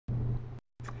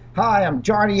Hi, I'm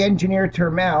Johnny Engineer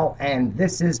Turmel, and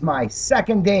this is my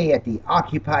second day at the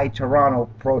Occupy Toronto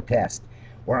protest,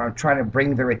 where I'm trying to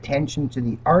bring their attention to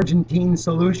the Argentine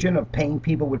solution of paying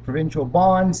people with provincial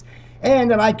bonds, and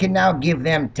that I can now give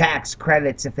them tax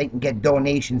credits if they can get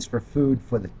donations for food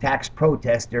for the tax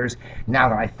protesters, now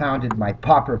that I founded my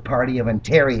Pauper Party of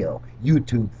Ontario.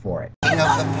 YouTube for it. King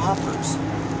of the paupers.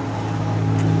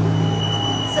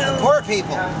 The poor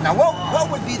people. Now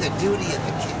what would be the duty of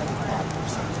the king of the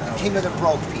paupers? The king of the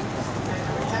broke people.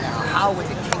 Now how would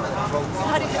the king of the broke people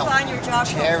How do you help? define your job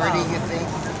Charity, profile? you think?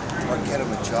 Or get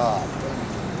them a job?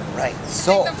 Right. I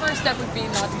So, think the first step would be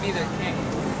not to be their king.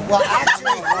 well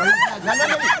actually, no.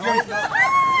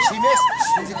 She missed.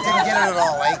 She didn't get it at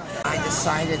all, eh? I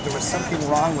decided there was something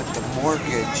wrong with the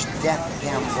mortgage, death,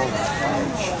 gamble,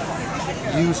 pledge,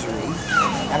 usury,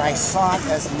 and I saw it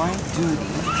as my duty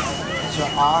to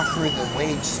offer the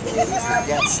wage slaves, the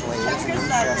debt slaves, an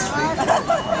interest-free credit.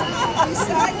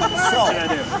 So,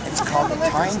 it's called the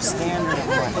time standard of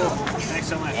money. Thanks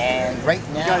so much. And right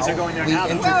now, guys are going there we now,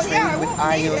 though. intertrade with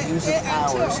IOUs of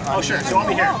hours on Oh, sure. So I'll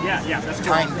be here. Yeah, that's good.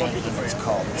 time banking, it's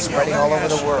called. It's spreading all over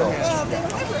the world.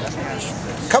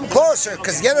 Come closer,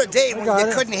 because the other day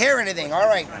you couldn't hear anything. All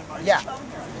right. Yeah.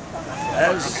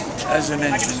 As an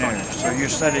engineer, so you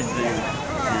studied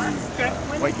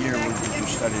what year did you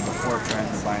study before trying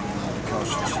to bind the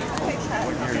coasts?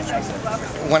 What years was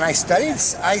that? When I studied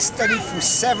from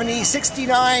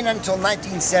 69 until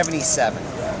 1977.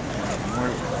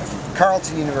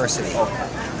 Carleton University.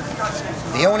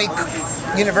 The only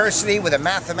university with a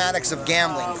mathematics of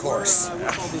gambling course.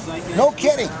 No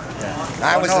kidding.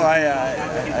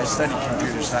 I studied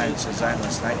computer science as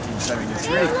analyst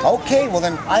 1973. Okay, well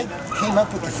then I came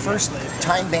up with the first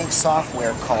time bank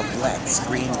software called Let's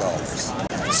Green Dollars.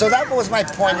 So that was my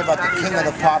point about the King of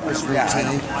the Paupers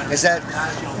routine, is that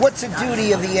what's the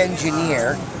duty of the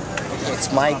engineer?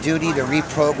 It's my duty to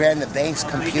reprogram the bank's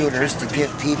computers to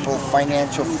give people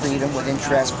financial freedom with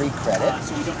interest-free credit.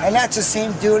 And that's the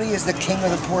same duty as the king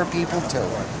of the poor people too.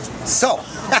 So,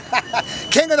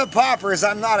 King of the Paupers,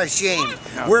 I'm not ashamed.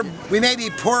 We may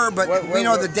be poor, but we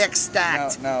know the deck's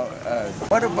stacked. Now,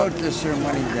 what about this here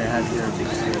money they had here?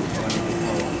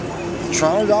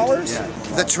 Toronto dollars? Yeah.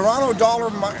 The Toronto dollar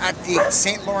at the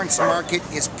St. Lawrence market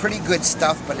is pretty good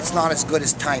stuff, but it's not as good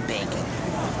as time banking.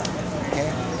 Okay?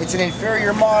 It's an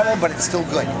inferior model, but it's still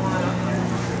good.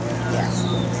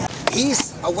 Yes.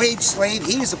 He's a wage slave,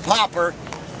 he's a pauper,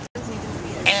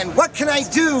 and what can I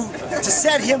do to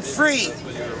set him free?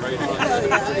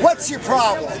 What's your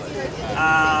problem?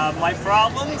 My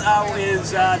problem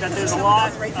is that there's a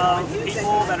lot of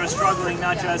people that are struggling,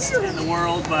 not just in the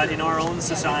world, but in our own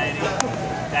society.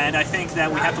 And I think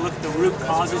that we have to look at the root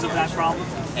causes of that problem.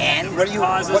 And the what root do you?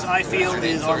 causes, I feel,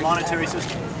 is our monetary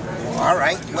system. All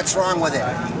right. What's wrong with it?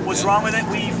 What's wrong with it?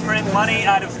 We print money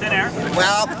out of thin air.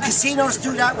 Well, casinos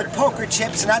do that with poker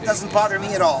chips, and that doesn't bother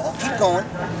me at all. Keep going.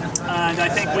 And I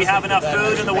think we have enough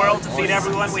food in the world to feed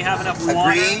everyone. We have enough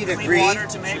water, clean water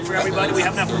to make for everybody. We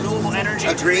have enough renewable energy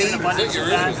to create an abundance of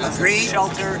that. Agreed.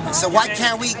 Shelter. So why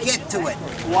can't we get to it?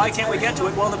 Why can't we get to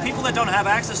it? Well, the people that don't have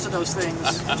access to those things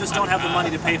just don't have the money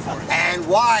to pay for it. And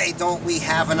why don't we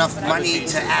have enough money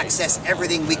to access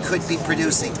everything we could be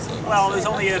producing? Well, there's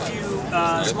only a few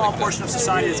small portion of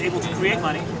society that's able to create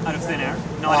money out of thin air.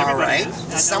 Not All everybody right. is.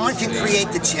 And Someone can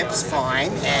create the chips,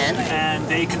 fine, and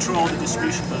they control the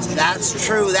distribution of those chips. that's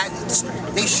true.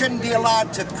 They shouldn't be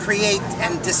allowed to create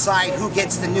and decide who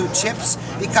gets the new chips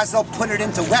because they'll put it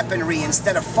into weaponry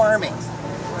instead of farming.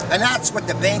 And that's what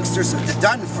the banksters have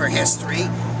done for history.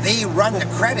 They run the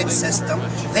credit system.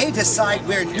 They decide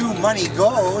where new money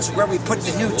goes, where we put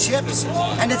the new chips,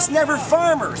 and it's never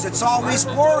farmers. It's always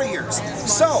warriors.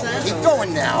 So keep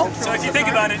going now. So if you think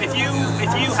about it, if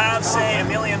you have, say, $1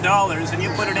 million and you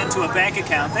put it into a bank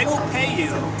account, they will pay you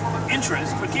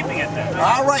interest for keeping it there.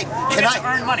 All right. You get to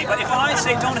earn money. But if I,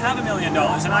 say, don't have $1 million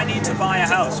and I need to buy a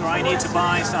house or I need to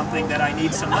buy something that I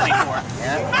need some money for,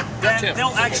 then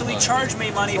they'll actually charge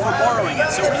me money for borrowing it.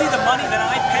 So really the money that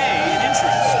I pay in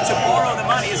interest to borrow the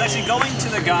money is actually going to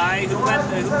the guy who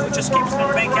just keeps it in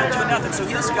the bank account doing nothing. So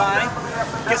this guy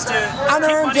gets to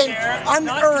Unearned keep money there, not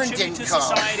unearned contribute to income.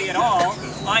 society at all.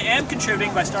 I am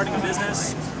contributing by starting a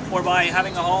business or by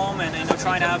having a home and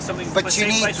trying to have something. But you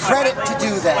need credit to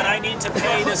do that. But I need to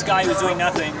pay this guy who's doing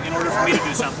nothing in order for me to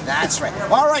do something. That's right.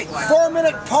 All right,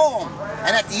 4-minute poem.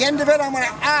 And at the end of it, I'm going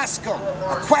to ask him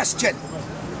a question.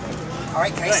 All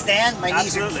right, can I stand? My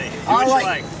knees are... Absolutely. All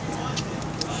right. Like.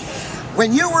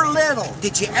 When you were little,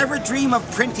 did you ever dream of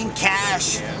printing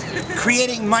cash,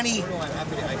 creating money?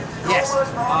 Yes.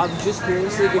 I'm just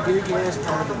curious, if you're here as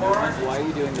part of the movement, why are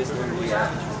you doing this movie?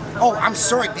 Oh, I'm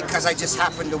sorry, because I just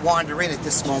happened to wander in at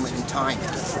this moment in time.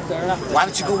 Why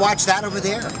don't you go watch that over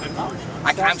there?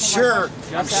 I'm sure.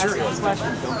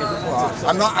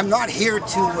 I'm not here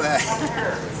to.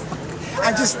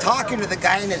 I'm just talking to the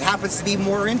guy, and it happens to be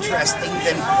more interesting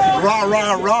than rah,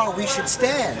 rah, rah, we should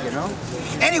stand, you know?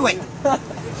 Anyway,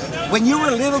 when you were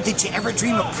little, did you ever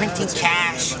dream of printing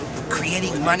cash,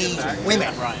 creating money? Wait a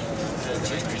minute.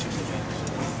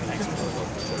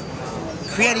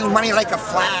 Creating money like a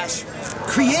flash.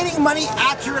 Creating money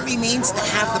accurately means to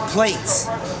have the plates.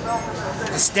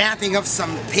 The stamping of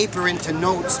some paper into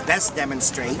notes best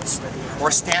demonstrates,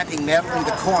 or stamping metal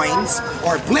into coins,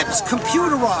 or blips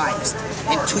computerized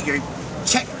into your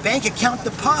bank account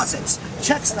deposits.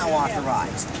 Checks now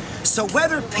authorized. So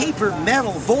whether paper,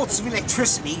 metal, volts of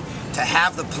electricity, to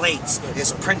have the plates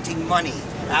is printing money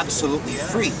absolutely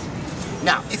free.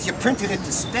 Now, if you printed it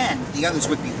to spend, the others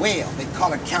would bewail. They'd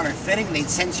call it counterfeiting, and they'd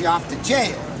send you off to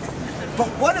jail. But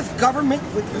what if government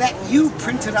would let you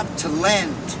print it up to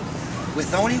lend,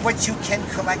 with only what you can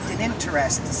collect in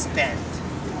interest to spend?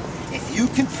 If you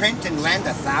can print and lend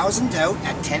 1,000 out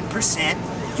at 10%,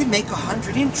 you'd make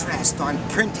 100 interest on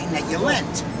printing that you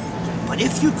lent. But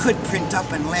if you could print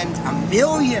up and lend $1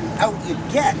 million out,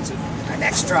 you'd get an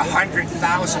extra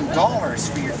 $100,000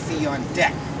 for your fee on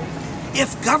debt.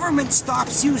 If government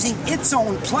stops using its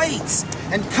own plates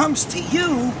and comes to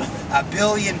you, $1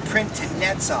 billion printed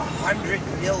nets $100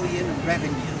 million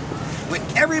revenue, with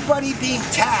everybody being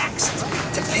taxed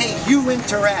to pay you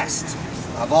interest.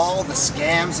 Of all the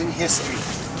scams in history,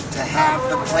 to have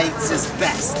the plates is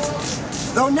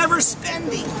best. Though never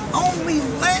spending, only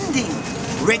lending,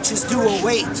 riches do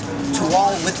await to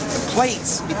all with the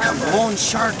plates become loan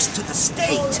sharks to the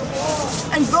state.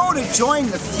 And though to join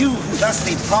the few who thus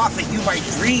they profit you might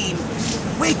dream,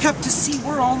 wake up to see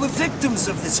we're all the victims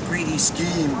of this greedy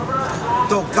scheme.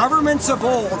 Though governments of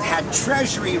old had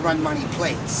treasury run money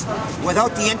plates,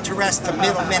 without the interest of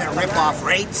middlemen at rip-off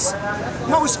rates,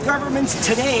 most governments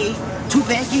today to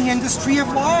banking industry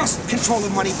have lost control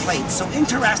of money plates, so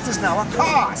interest is now a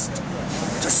cost.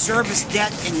 To service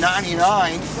debt in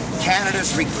 '99,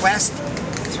 Canada's request,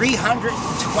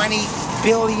 $320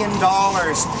 billion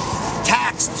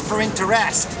taxed for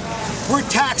interest. We're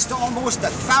taxed almost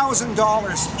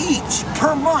 $1,000 each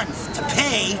per month to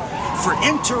pay for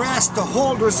interest to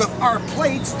holders of our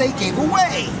plates they gave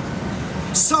away.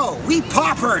 So, we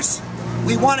paupers,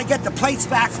 we want to get the plates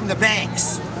back from the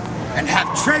banks and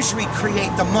have Treasury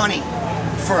create the money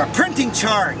for a printing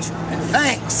charge, and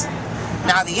thanks.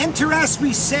 Now the interest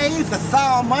we save, the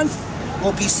 $1,000 a month,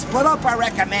 will be split up, I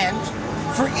recommend,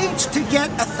 for each to get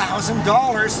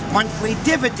 $1,000 monthly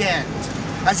dividend,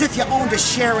 as if you owned a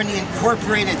share in the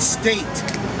incorporated state,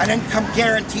 an income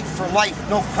guaranteed for life,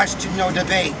 no question, no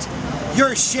debate.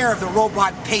 Your share of the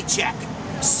robot paycheck.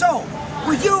 So,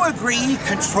 would you agree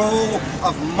control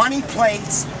of money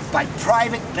plates by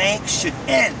private banks should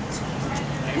end?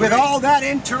 With all that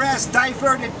interest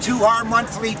diverted to our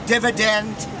monthly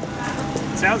dividend?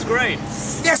 Sounds great.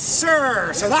 Yes,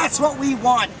 sir. So that's what we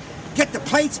want. Get the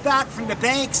plates back from the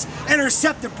banks,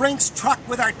 intercept the Brinks truck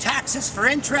with our taxes for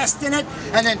interest in it,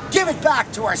 and then give it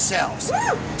back to ourselves.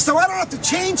 So I don't have to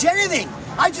change anything.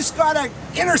 I just gotta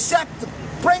intercept the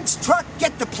Brinks truck,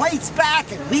 get the plates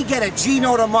back, and we get a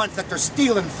G-note a month that they're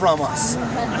stealing from us.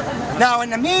 Now, in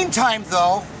the meantime,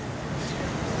 though,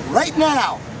 right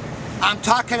now, I'm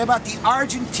talking about the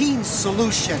Argentine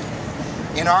Solution.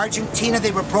 In Argentina,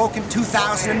 they were broke in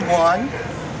 2001.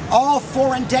 All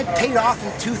foreign debt paid off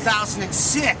in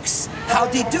 2006.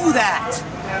 How'd they do that?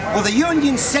 Well, the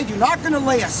union said, you're not going to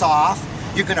lay us off.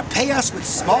 You're going to pay us with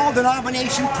small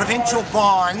denomination provincial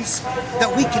bonds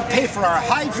that we can pay for our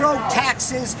hydro,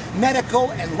 taxes,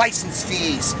 medical, and license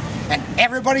fees. And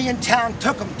everybody in town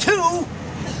took them too.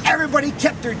 Everybody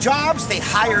kept their jobs. They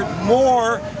hired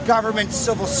more government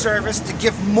civil service to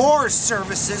give more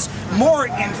services, more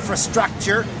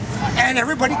infrastructure, and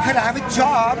everybody could have a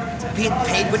job being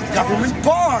paid with government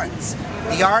bonds.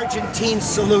 The Argentine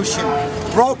Solution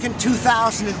broke in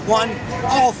 2001,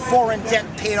 all foreign debt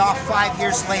paid off 5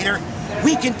 years later.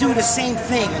 We can do the same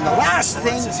thing. And the last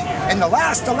thing, in the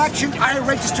last election, I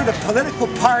registered a political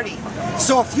party.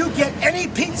 So if you get any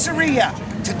pizzeria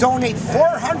to donate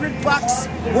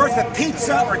 $400 worth of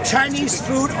pizza or Chinese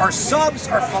food or subs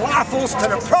or falafels to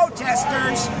the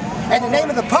protesters in the name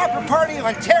of the Pauper Party of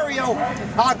Ontario,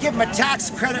 I'll give them a tax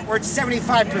credit worth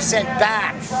 75%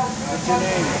 back. What's your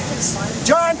name?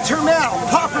 John Turmel,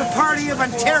 Pauper Party of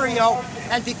Ontario,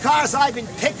 and because I've been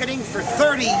picketing for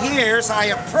 30 years, I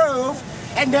approve,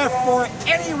 and therefore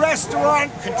any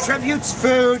restaurant contributes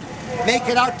food, make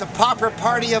it out to Pauper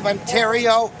Party of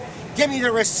Ontario, give me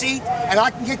the receipt, and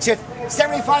I can get you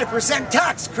 75%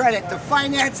 tax credit to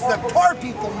finance the poor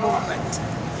people movement.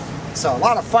 So a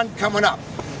lot of fun coming up.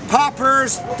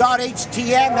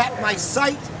 Paupers.htm at my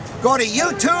site. Go to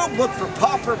YouTube, look for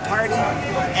Pauper Party,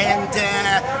 and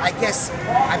I guess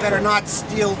I better not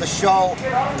steal the show,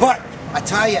 but I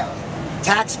tell you,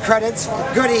 tax credits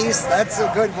for goodies, that's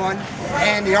a good one,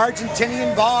 and the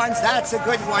Argentinian bonds, that's a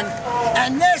good one,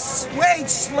 and this wage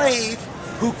slave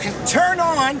who can turn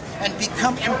on and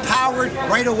become empowered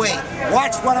right away.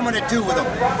 Watch what I'm going to do with them.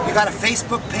 You got a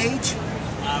Facebook page?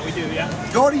 We do, yeah.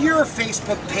 Go to your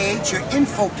Facebook page, your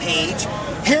info page.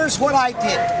 Here's what I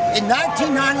did. In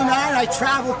 1999, I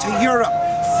traveled to Europe.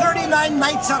 39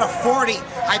 nights out of 40,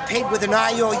 I paid with an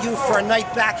IOU for a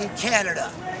night back in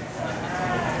Canada.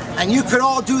 And you could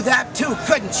all do that too,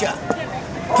 couldn't you?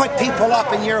 Put people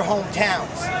up in your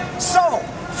hometowns. So,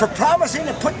 for promising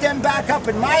to put them back up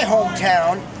in my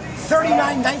hometown,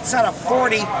 39 nights out of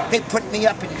 40, they put me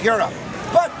up in Europe.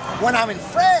 But when I'm in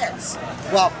France,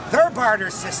 well, their barter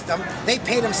system, they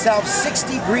pay themselves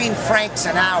 60 green francs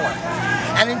an hour.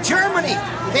 And in Germany,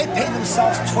 they pay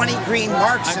themselves 20 green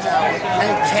marks an hour. And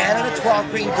in Canada,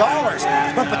 12 green dollars.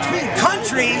 But between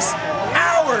countries,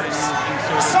 hours.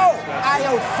 So I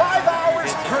owed 5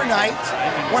 hours per night.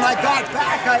 When I got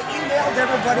back, I emailed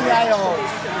everybody I owed.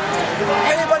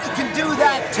 Anybody can do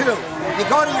that too. You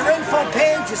go to your info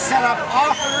page, you set up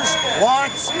offers,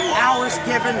 wants, hours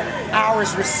given,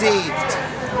 hours received.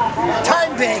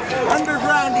 Time banking,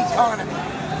 underground economy.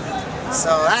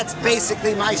 So that's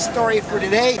basically my story for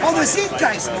today. Oh, the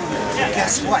Zeitgeist movement.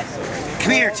 Guess what?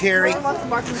 Come here, Terry.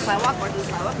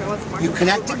 You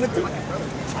connected with them?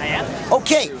 I am.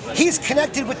 Okay, he's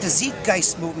connected with the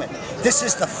Zeitgeist movement. This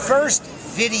is the first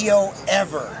video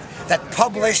ever that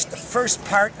published the first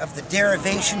part of the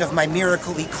derivation of my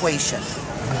miracle equation.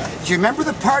 Do you remember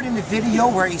the part in the video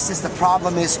where he says the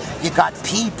problem is you got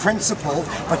P principal,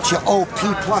 but you owe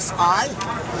P plus I?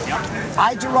 Yep.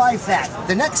 I derived that.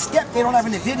 The next step they don't have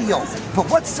in the video, but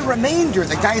what's the remainder,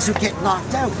 the guys who get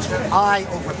knocked out? I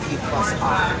over P plus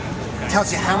I.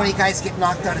 Tells you how many guys get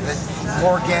knocked out of the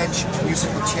mortgage,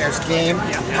 musical chairs game,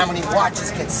 how many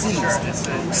watches get seized.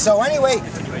 So anyway,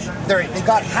 they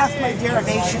got half my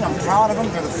derivation. I'm proud of them.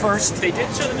 They're the first. They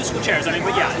did show the musical chairs, I mean,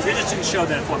 but yeah, they just didn't show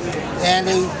that for me. And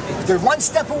they're one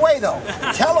step away though.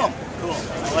 Tell them. Cool.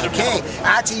 Okay,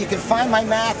 actually you can find my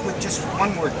math with just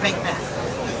one word, big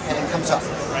math, and it comes up.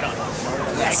 Right on.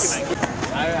 Yes. Thank you,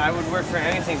 man. I would work for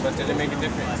anything, but did it make a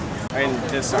difference? In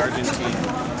this Argentine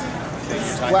thing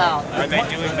you're talking Well, about, are they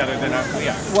doing better than we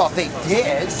are? Well, they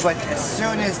did, but as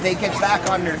soon as they get back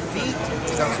on their feet,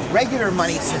 the regular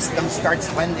money system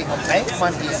starts lending them bank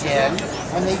money again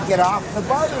when they get off the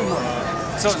barter money.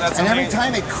 So that's And every something-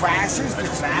 time it crashes, they're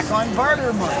back on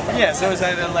barter money. Yeah, so is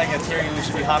that like a theory we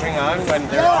should be hopping on when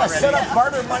they're Yeah, already... set up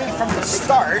barter money from the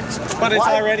start. But it's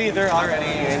Why- they're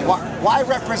already in... Why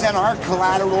represent our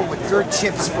collateral with their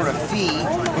chips for a fee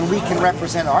when we can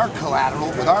represent our collateral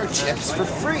with our chips for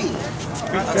free?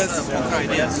 Because...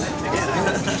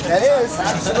 That is,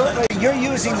 absolutely. You're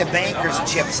using the banker's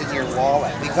chips in your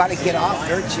wallet. We've got to get off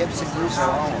their chips and use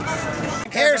our own.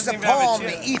 Here's the poem,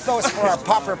 the ethos for our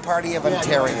Pauper Party of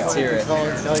Ontario. Let's hear it.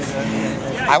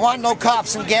 I want no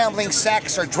cops and gambling,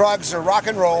 sex, or drugs, or rock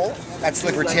and roll. That's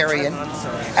libertarian.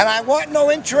 And I want no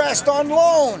interest on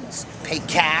loans. Pay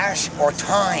cash or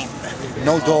time.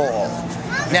 No dole.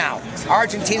 Now,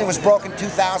 Argentina was broke in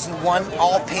 2001,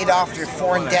 all paid off their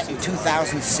foreign debt in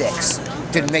 2006.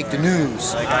 Didn't make the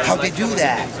news. How'd they do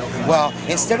that? Well,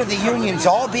 instead of the unions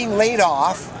all being laid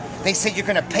off, they said you're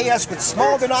going to pay us with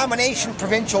small denomination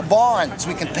provincial bonds.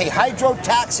 We can pay hydro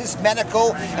taxes,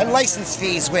 medical, and license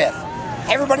fees with.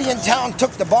 Everybody in town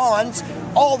took the bonds.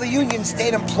 All the unions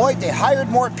stayed employed. They hired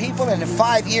more people, and in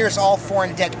 5 years, all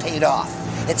foreign debt paid off.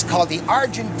 It's called the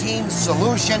Argentine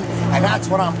Solution, and that's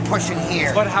what I'm pushing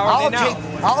here. But how are they now?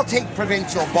 I'll take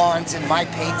provincial bonds in my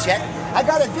paycheck. I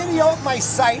got a video on my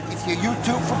site, if you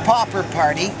YouTube for Pauper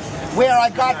Party, where I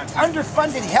got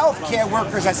underfunded healthcare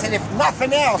workers. I said, if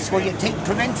nothing else, will you take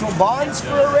provincial bonds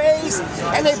for a raise?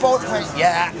 And they both went,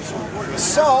 yeah.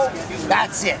 So,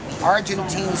 that's it,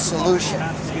 Argentine Solution.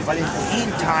 But in the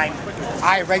meantime,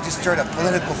 I registered a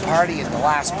political party in the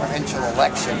last provincial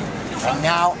election. And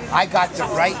now I got the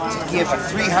right to give a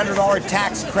 $300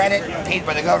 tax credit paid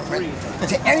by the government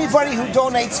to anybody who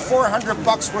donates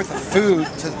 $400 worth of food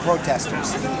to the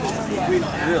protesters.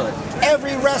 Really?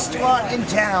 Every restaurant in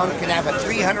town can have a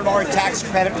 $300 tax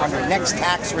credit on their next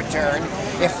tax return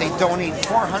if they donate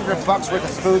 $400 worth of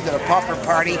food to the Pauper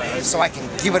Party, so I can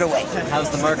give it away. How's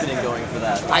the marketing going for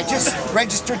that? I just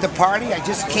registered the party. I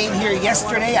just came here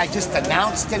yesterday. I just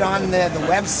announced it on the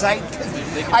website.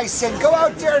 I said, go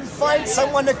out there and find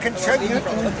someone to contribute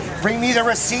and bring me the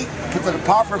receipt to the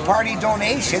Pauper Party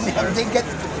donation, and they get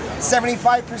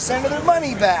 75% of their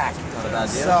money back. Not a bad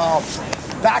deal.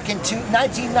 So, back in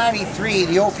 1993,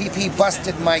 the OPP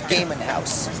busted my gaming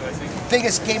house.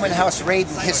 Biggest gaming house raid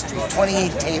in history,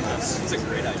 28 tables.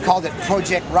 Called it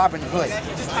Project Robin Hood.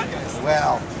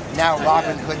 Well, now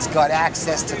Robin Hood's got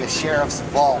access to the sheriff's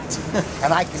vault,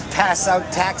 and I can pass out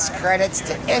tax credits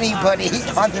to anybody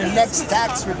on their next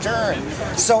tax return.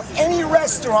 So any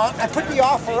restaurant, I put the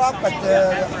offer up at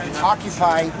the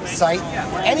Occupy site,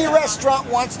 any restaurant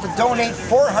wants to donate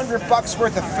 $400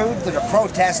 worth of food to the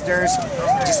protesters,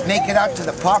 just make it out to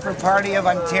the Pauper Party of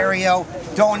Ontario,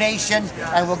 donation,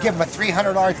 and we'll give them a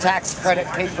 $300 tax credit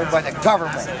paid for by the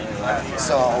government.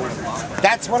 So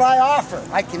that's what I offer.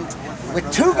 I can,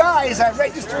 with two guys, I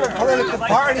registered a political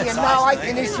party, and now I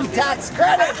can issue tax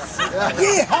credits.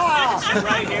 Yeehaw!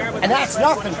 And that's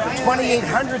nothing. For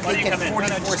 $2,800, they get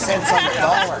 44 cents on the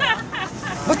dollar.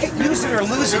 Look at use it or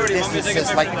lose it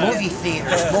businesses like movie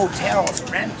theaters, motels,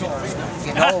 rentals,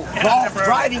 you know, golf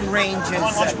driving ranges.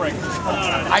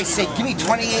 I say, give me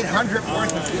 $2,800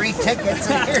 worth of free tickets,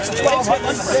 and here's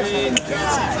 $1,250 in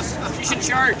cash. You should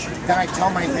charge. Then I tell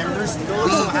my members,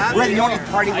 we're the only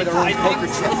party with our own poker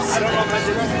chips.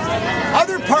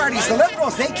 Other parties, the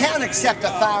Liberals, they can't accept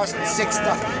 1,000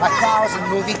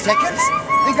 movie tickets.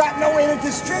 They got no way to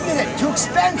distribute it. Too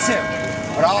expensive.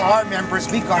 But all our members,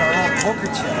 we got our own poker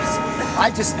chips.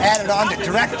 I just added on the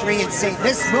directory and say,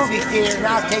 this movie theater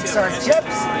now takes our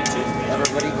chips.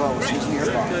 Everybody goes, who's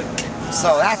nearby.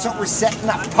 So that's what we're setting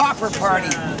up, Pauper Party.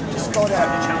 Just go to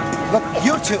look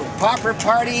YouTube, Pauper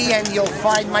Party, and you'll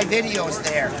find my videos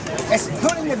there,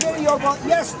 including the video about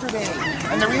yesterday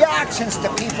and the reactions to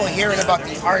people hearing about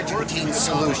the Argentine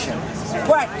Solution.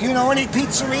 But you know, any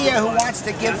pizzeria who wants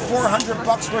to give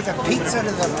 $400 worth of pizza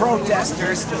to the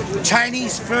protesters,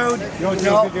 Chinese food, you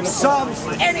know, subs,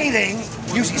 anything,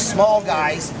 usually small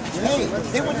guys, hey,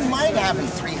 they wouldn't mind having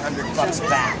 $300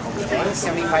 back, okay?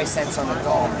 75 cents on the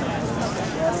dollar.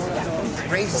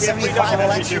 Raised 75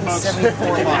 elections,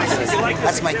 74 losses.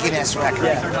 That's my Guinness record.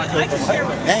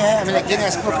 Yeah, I'm in the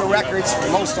Guinness Book of Records for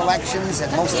most elections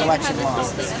and most election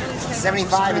losses.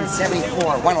 75 and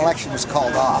 74. One election was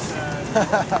called off.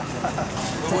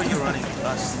 Where were you running?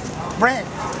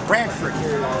 Brantford.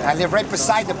 I live right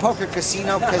beside the poker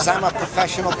casino because I'm a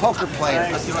professional poker player.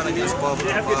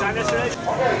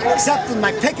 Except in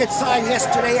my picket sign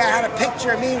yesterday, I had a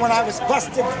picture of me when I was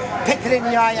busted picketing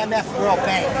the IMF World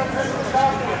Bank.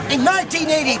 In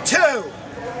 1982,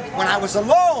 when I was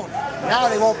alone. Now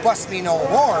they won't bust me no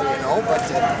more, you know, but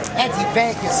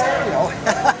anti-bank is, you know,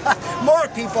 more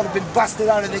people have been busted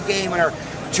out of the game and are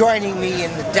joining me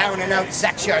in the down and out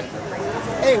section.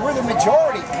 Hey, we're the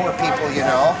majority, poor people, you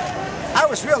know. I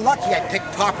was real lucky I picked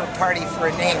Pauper Party for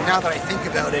a name, now that I think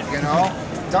about it, you know.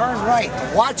 Darn right.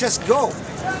 Watch us go.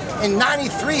 In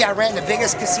 '93, I ran the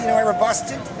biggest casino ever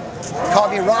busted.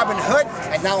 Called me Robin Hood,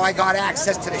 and now I got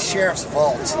access to the sheriff's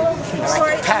vault. And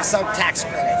I can pass out tax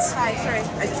credits. Hi,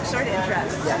 sorry to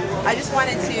interrupt. Yeah. I just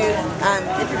wanted to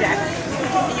interject.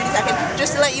 Continue in a second.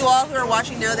 Just to let you all who are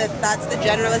watching know that that's the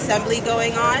General Assembly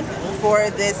going on for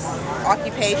this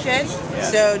occupation. Yeah.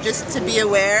 So just to be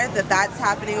aware that that's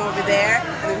happening over there.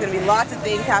 And there's going to be lots of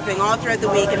things happening all throughout the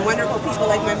week, and wonderful people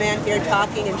like my man here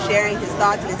talking and sharing his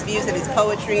thoughts and his views and his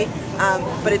poetry.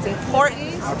 But it's important.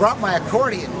 I brought my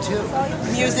accordion too.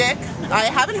 Music. I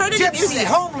haven't heard any Gypsy, music.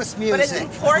 homeless music. But it's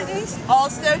important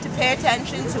also to pay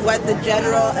attention to what the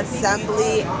General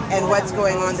Assembly and what's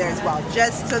going on there as well,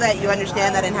 just so that you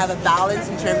understand that and have a balance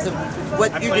in terms of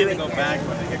what you're doing. I plan to go back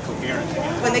when they get coherent.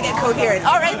 When they get coherent.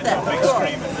 All right then. Cool.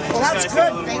 Well, that's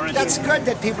good. That's good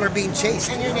that people are being chased.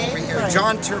 And your name?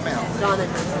 John Turmel.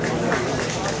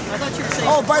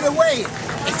 Oh, by the way,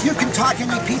 if you can talk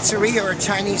any pizzeria or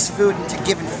Chinese food into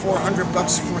giving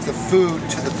 $400 worth of food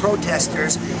to the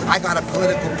protesters, I got a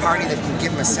political party that can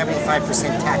give them a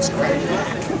 75% tax credit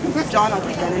back. John, I'll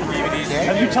take that. Okay.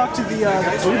 Have you talked to the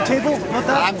food table about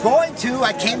that? I'm going to.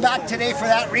 I came back today for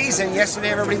that reason. Yesterday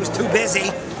everybody was too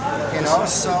busy, you know,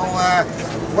 so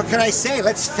what can I say?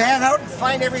 Let's fan out and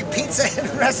find every pizza and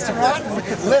restaurant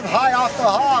and live high off the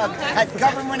hog at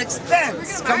government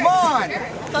expense. Come on.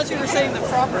 thought you were saying the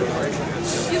proper word.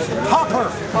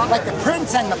 Pauper, like the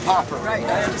prince and the pauper. Right,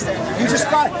 I understand. You just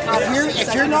got,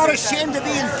 if you're not ashamed of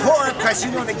being poor, because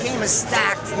you know the game is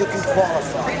stacked, you can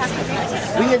qualify.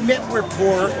 We admit we're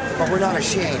poor, but we're not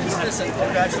ashamed. Listen,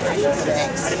 congratulations.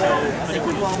 Thanks. I think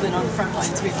we've all been on the front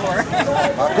lines before.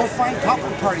 Go find Pauper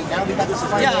Party. Now we got this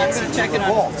Yeah, I'm financing going to check to it the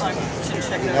out. vault. I should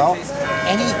check it You out. know,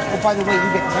 oh, by the way,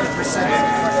 you get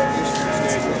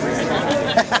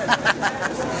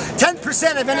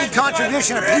 10% of any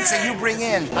contribution of pizza you bring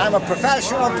in. I'm a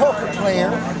professional poker player.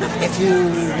 If you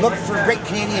look for a great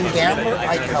Canadian gambler,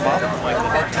 I come up.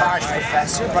 Taj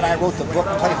Professor, but I wrote the book,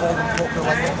 Play Hold'em Poker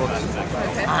Like a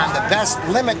Bookie. I'm the best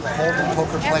limit hold'em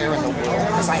poker player in the world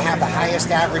because I have the highest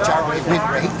average outright win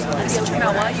rate.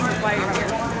 Now, why are you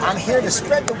here? I'm here to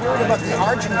spread the word about the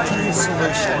Argentine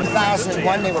Solution. In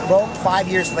 2001, they were broke. 5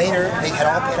 years later, they had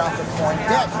all paid off their foreign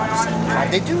debt. How'd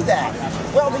they do that?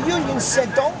 Well, the union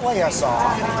said, don't lay us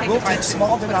off. We'll take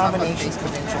small denomination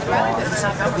provincial bonds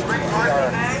that we can pay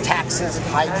our taxes,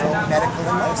 hydro, medical,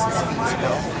 and license fees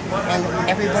with. And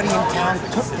everybody in town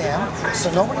took them,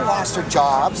 so nobody lost their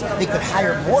jobs. They could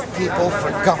hire more people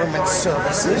for government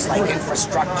services like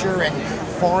infrastructure and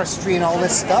forestry and all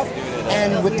this stuff.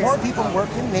 And with more people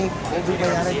working, they pulled their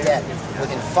way out of debt.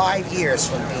 Within 5 years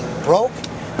from being broke,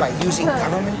 by using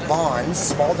government bonds,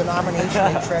 small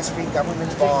denomination interest-free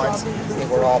government bonds, they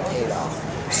were all paid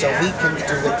off. So we can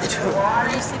do it too. Are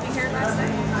you sleeping here last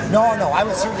night? No, I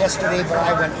was here yesterday, but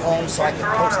I went home so I could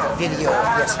post a video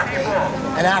of yesterday.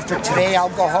 And after today, I'll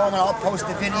go home and I'll post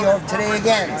a video of today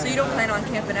again. So you don't plan on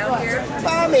camping out here?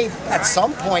 I may at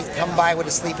some point come by with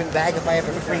a sleeping bag if I have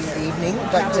a free evening,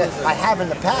 but I have in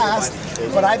the past.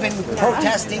 But I've been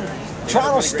protesting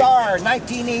Toronto Star,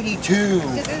 1982.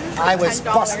 I was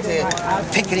busted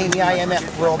picketing the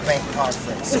IMF World Bank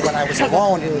Conference when I was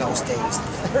alone in those days,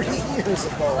 30 years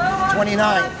ago,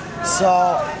 29.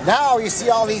 So now you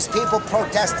see all these people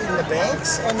protesting the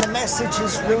banks, and the message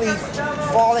is really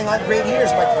falling on great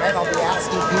ears. My friend, I'll be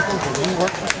asking people, do you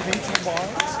work for provincial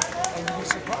bonds? And you'll be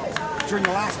surprised. During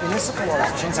the last municipal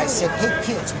elections, I said, hey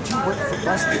kids, would you work for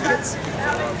bus tickets?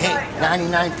 Hey,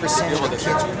 99% of the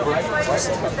kids would work for bus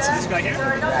tickets. This guy here?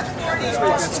 These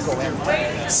buses go in.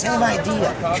 Same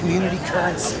idea, community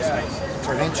currency.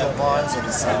 Provincial bonds are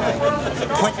the same idea.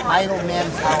 Put idle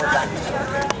manpower back to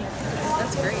work.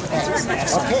 That's great.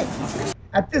 Thanks. Okay.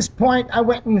 At this point, I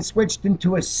went and switched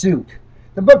into a suit.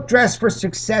 The book Dress for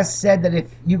Success said that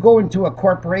if you go into a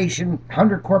corporation,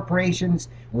 100 corporations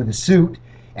with a suit,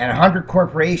 and 100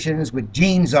 corporations with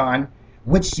jeans on,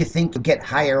 which do you think will get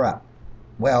higher up?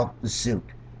 Well, the suit.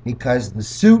 Because the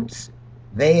suits,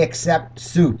 they accept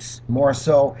suits more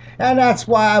so. And that's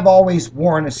why I've always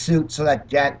worn a suit, so that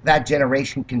that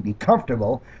generation can be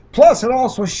comfortable. Plus, it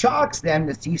also shocks them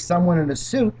to see someone in a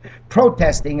suit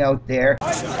protesting out there.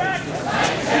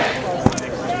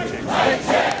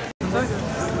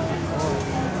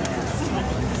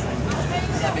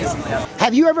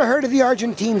 Have you ever heard of the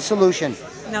Argentine Solution?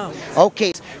 No.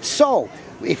 Okay, so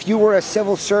if you were a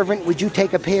civil servant, would you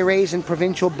take a pay raise in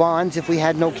provincial bonds if we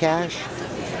had no cash?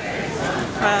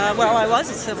 Well, I was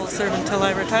a civil servant until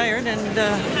I retired, and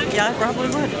yeah, I probably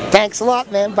would. Thanks a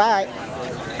lot, man. Bye.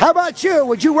 How about you?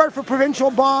 Would you work for provincial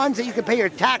bonds that you could pay your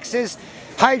taxes,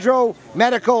 hydro,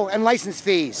 medical, and license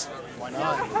fees? Why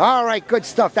not? All right, good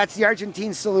stuff. That's the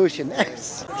Argentine Solution.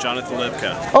 Jonathan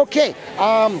Lipka. Okay,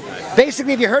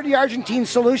 basically, have you heard of the Argentine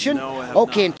Solution? No, I have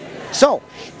okay, not. So,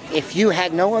 if you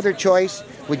had no other choice,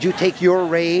 would you take your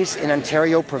raise in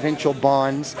Ontario provincial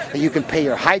bonds that you can pay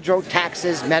your hydro,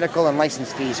 taxes, medical, and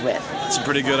license fees with? It's a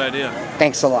pretty good idea.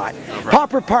 Thanks a lot.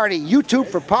 Pauper Party, YouTube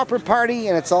for Pauper Party,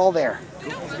 and it's all there.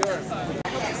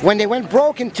 When they went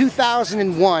broke in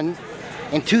 2001,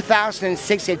 in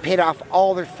 2006 they paid off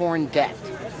all their foreign debt.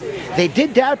 They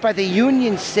did that by the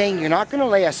union saying, you're not going to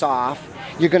lay us off,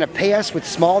 you're going to pay us with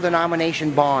small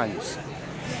denomination bonds.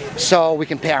 So we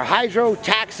can pay our hydro,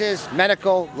 taxes,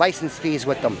 medical, license fees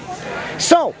with them.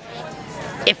 So,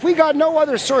 if we got no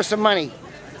other source of money,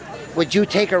 would you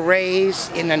take a raise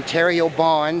in Ontario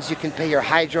bonds you can pay your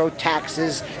hydro,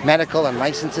 taxes, medical, and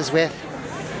licenses with?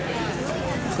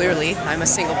 Clearly, I'm a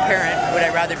single parent. Would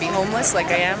I rather be homeless like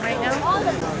I am right now?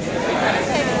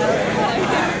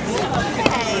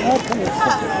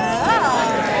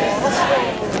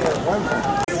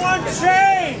 One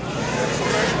change!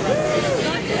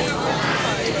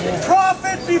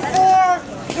 Profit before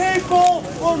people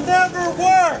will never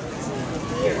work!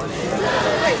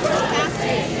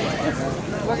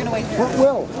 We're gonna wait. What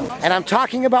will? And I'm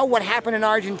talking about what happened in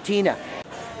Argentina.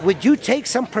 Would you take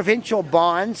some provincial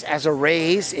bonds as a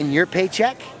raise in your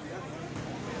paycheck?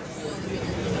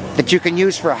 The that you can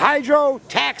use for hydro,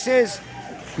 taxes,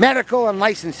 medical, and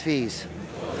license fees.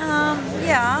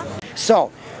 Yeah.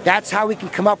 So that's how we can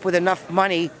come up with enough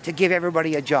money to give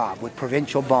everybody a job with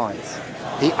provincial bonds.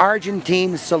 The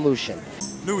Argentine Solution.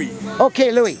 Louis.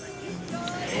 Okay, Louis.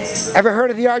 Ever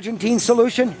heard of the Argentine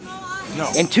Solution?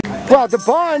 No. Well, the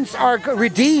bonds are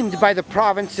redeemed by the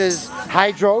province's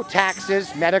hydro,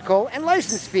 taxes, medical, and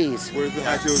license fees. Where the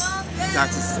hydro,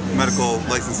 taxes, medical,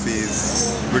 license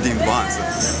fees redeem the bonds.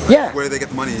 So yeah. Where do they get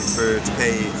the money to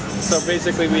pay? So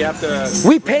basically, we have to.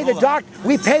 We pay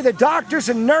the doctors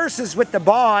and nurses with the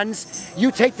bonds.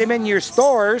 You take them in your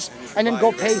stores and then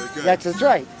go pay. That's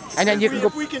right. And then you can go.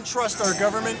 If we can trust our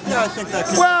government, yeah, I think that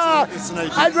can. Well, it's an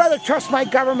idea. I'd rather trust my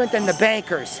government than the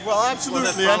bankers. Well,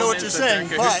 absolutely, I know what you're saying,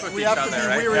 but we have to be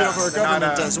weary of our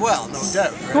government as well, no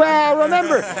doubt. Right? Well,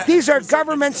 remember, these are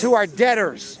governments who are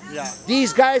debtors. Yeah.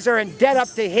 These guys are in debt up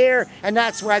to here, and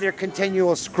that's why they're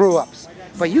continual screw-ups.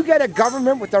 But you get a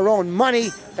government with their own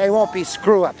money, they won't be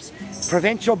screw-ups.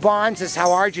 Provincial bonds is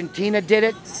how Argentina did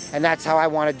it, and that's how I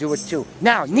want to do it too.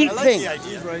 Now, neat thing. I like the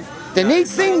idea, right? The neat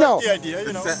thing, though. The idea,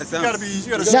 you know, you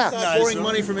gotta stop borrowing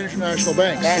money from international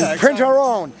banks and print our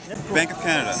own. Bank of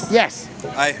Canada. Yes.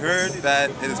 I heard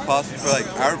that it is possible for like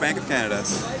our Bank of Canada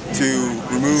to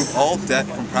remove all debt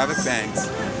from private banks,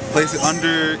 place it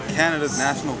under Canada's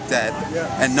national debt,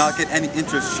 and not get any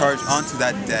interest charged onto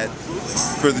that debt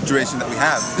for the duration that we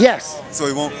have. Yes. So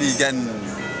we won't be getting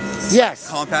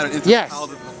compounded interest. Yes.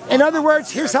 In other words,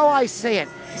 here's how I say it.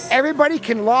 Everybody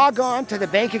can log on to the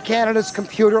Bank of Canada's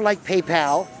computer like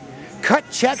PayPal, cut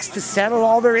checks to settle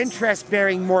all their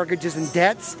interest-bearing mortgages and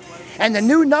debts, and the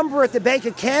new number at the Bank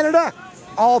of Canada,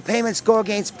 all payments go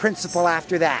against principal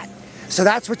after that. So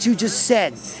that's what you just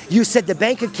said. You said the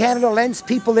Bank of Canada lends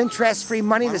people interest-free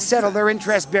money to settle their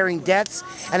interest-bearing debts,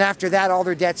 and after that, all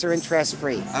their debts are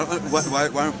interest-free. Why are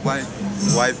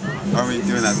we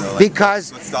doing that though? Like,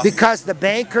 because the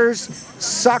bankers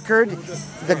suckered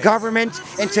the government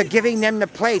into giving them the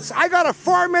plates. I got a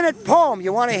 4-minute poem.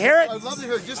 You want to hear it? I'd love to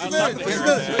hear it. Just a minute.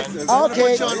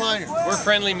 Okay. We're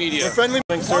friendly media. We're friendly.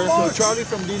 Thanks, sir. So Charlie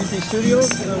from DDP Studios.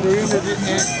 We're doing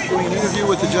an interview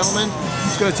with the gentleman.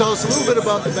 He's going to tell us a little bit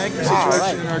about the banking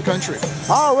situation in our country.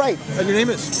 All right. And your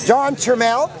name is? John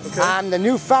Turmel. Okay. I'm the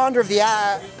new founder of the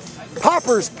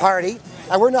Paupers Party,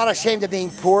 and we're not ashamed of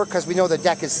being poor because we know the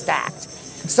deck is stacked.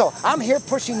 So I'm here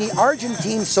pushing the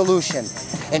Argentine Solution.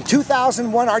 In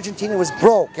 2001, Argentina was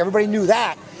broke. Everybody knew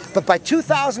that. But by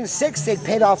 2006, they'd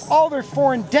paid off all their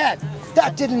foreign debt.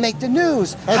 That didn't make the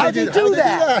news. How'd they do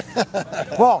that?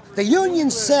 Well, the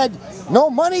union said, no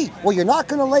money? Well, you're not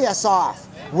going to lay us off.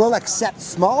 We'll accept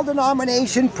small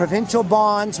denomination provincial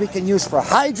bonds we can use for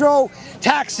hydro,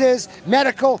 taxes,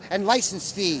 medical, and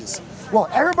license fees. Well,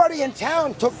 everybody in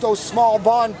town took those small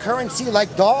bond currency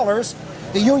like dollars.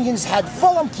 The unions had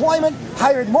full employment,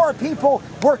 hired more people,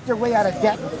 worked their way out of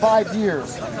debt in 5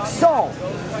 years. So,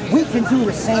 we can do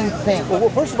the same thing. Well,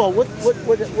 first of all, what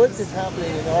is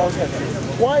happening in our country?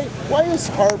 Why is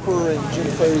Harper and Jim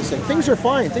Clary saying things are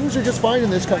fine? Things are just fine in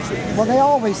this country. Well, they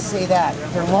always say that.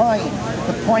 They're lying.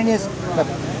 The point is, the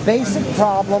basic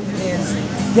problem is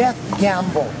death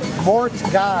gamble. Mortgage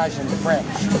in French.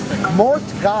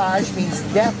 Mortgage means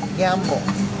death gamble.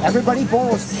 Everybody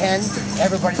borrows 10,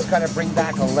 everybody's got to bring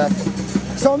back 11.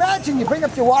 So imagine you bring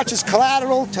up your watch as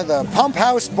collateral to the pump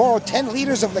house, borrow 10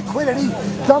 liters of liquidity,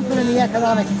 dump it in the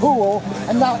economic pool,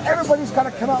 and now everybody's got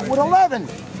to come out with 11.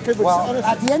 Okay, well,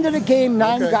 at the end of the game,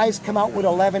 9 guys come out with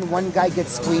 11, 1 guy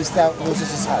gets squeezed out, loses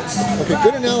his house. Okay,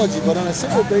 good analogy, but on a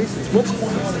single basis, what's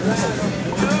going on in this country?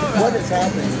 What is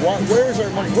happening? Where is our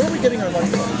money? Where are we getting our money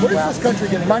from? Where is this country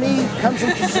getting money? Comes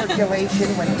into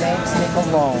circulation when banks take a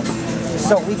loan.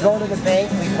 So we go to the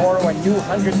bank, we borrow a new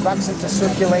 $100 into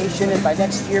circulation, and by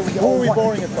next year we Who are we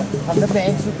borrowing it from? From the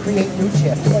banks who create new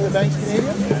chips. Are the banks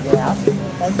Canadian? Yeah.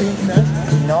 Aren't they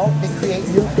international? No, they create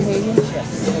new Canadian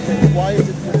chips. Okay, why is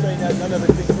it you're saying that none of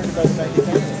it being printed by the Bank of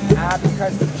Canada?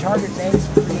 Because the chartered banks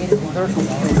created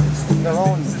their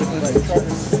own Canadian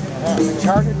chips. The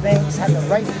chartered banks have the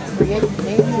right to create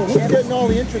Canadian chips. Who's getting all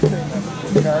the interest payments?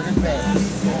 Chartered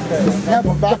banks. Okay. Now,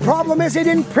 the problem is they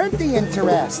didn't print the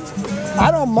interest.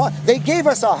 They gave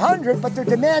us 100, but they're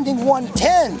demanding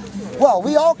 110. Well,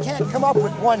 we all can't come up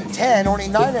with 110. Only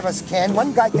 9 of us can.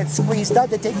 1 guy gets squeezed out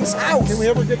to take his house. Can we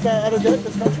ever get out of debt in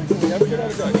this country? Can we ever get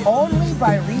out of debt? Only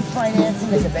by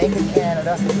refinancing at the Bank of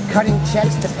Canada, cutting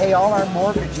checks to pay all our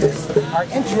mortgages, our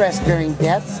interest-bearing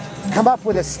debts, come up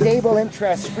with a stable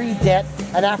interest-free debt,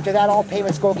 and after that all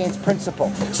payments go against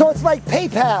principal. So it's like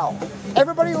PayPal.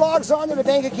 Everybody logs on to the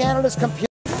Bank of Canada's computer.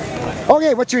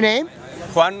 Okay, what's your name?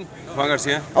 Juan Juan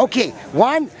Garcia. Okay,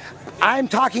 Juan, I'm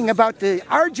talking about the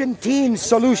Argentine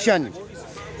Solution.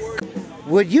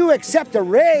 Would you accept a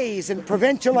raise in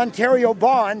provincial Ontario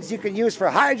bonds you can use for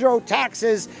hydro,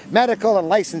 taxes, medical, and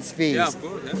license fees? Yeah, of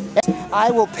course. Yeah.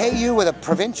 I will pay you with a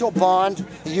provincial bond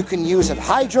that you can use at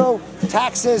hydro,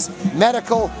 taxes,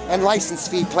 medical, and license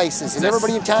fee places. And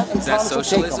everybody in town Is that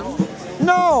socialism?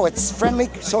 No, it's friendly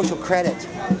social credit.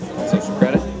 Social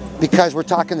credit? Because we're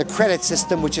talking the credit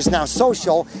system, which is now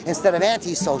social instead of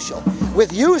antisocial.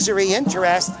 With usury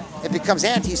interest, it becomes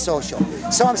antisocial.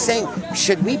 So I'm saying,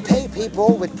 should we pay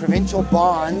people with provincial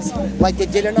bonds like they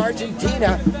did in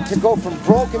Argentina to go from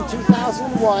broke in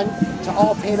 2001 to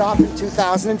all paid off in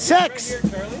 2006?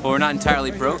 Well, we're not entirely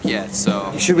broke yet,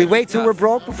 so... Should we wait till we're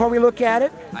broke before we look at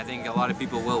it? I think a lot of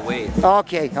people will wait.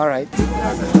 Okay, all right.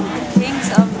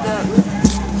 Kings of the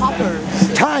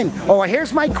Paupers. Time. Oh,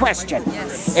 here's my question.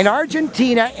 Yes. In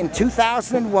Argentina in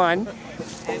 2001,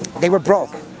 they were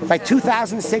broke. By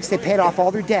 2006, they paid off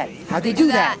all their debt. How'd they do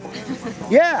that?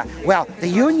 Yeah, well, the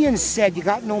union said, you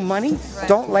got no money?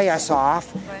 Don't lay us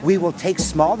off. We will take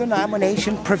small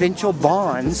denomination provincial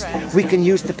bonds we can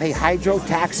use to pay hydro,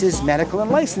 taxes, medical,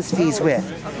 and license fees with.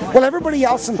 Well, everybody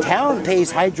else in town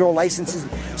pays hydro licenses,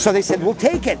 so they said, we'll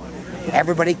take it.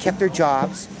 Everybody kept their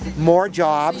jobs, more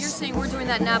jobs. So you're saying we're doing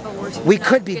that now, but we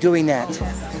could be doing that.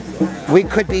 We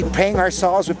could be paying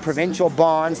ourselves with provincial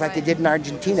bonds like they did in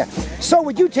Argentina. So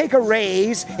would you take a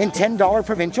raise in $10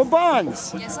 provincial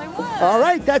bonds? Yes, I would. All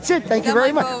right, that's it. Thank you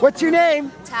very much. What's your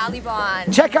name?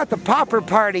 Taliban. Check out the Pauper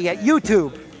Party at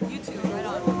YouTube. YouTube, right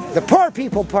on. The Poor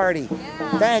People Party.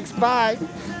 Yeah. Thanks, bye.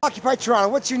 Occupy Toronto,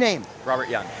 what's your name? Robert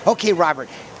Young. Okay, Robert.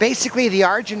 Basically, the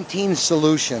Argentine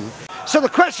Solution. So the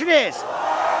question is,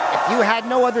 if you had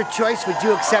no other choice, would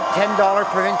you accept $10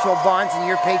 provincial bonds in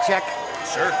your paycheck?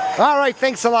 Sure. All right,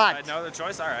 thanks a lot. I had no other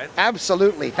choice. All right.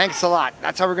 Absolutely, thanks a lot.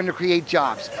 That's how we're going to create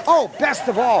jobs. Oh, best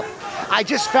of all, I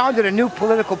just founded a new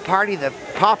political party, the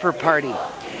Pauper Party.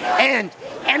 And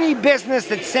any business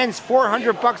that sends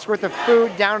 $400 worth of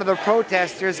food down to the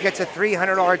protesters gets a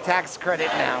 $300 tax credit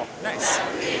now. Nice.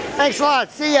 Thanks a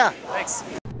lot. See ya. Thanks.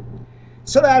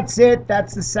 So that's it.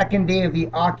 That's the second day of the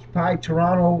Occupy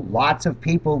Toronto. Lots of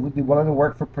people would be willing to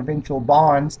work for provincial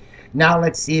bonds. Now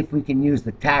let's see if we can use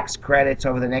the tax credits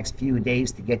over the next few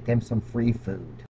days to get them some free food.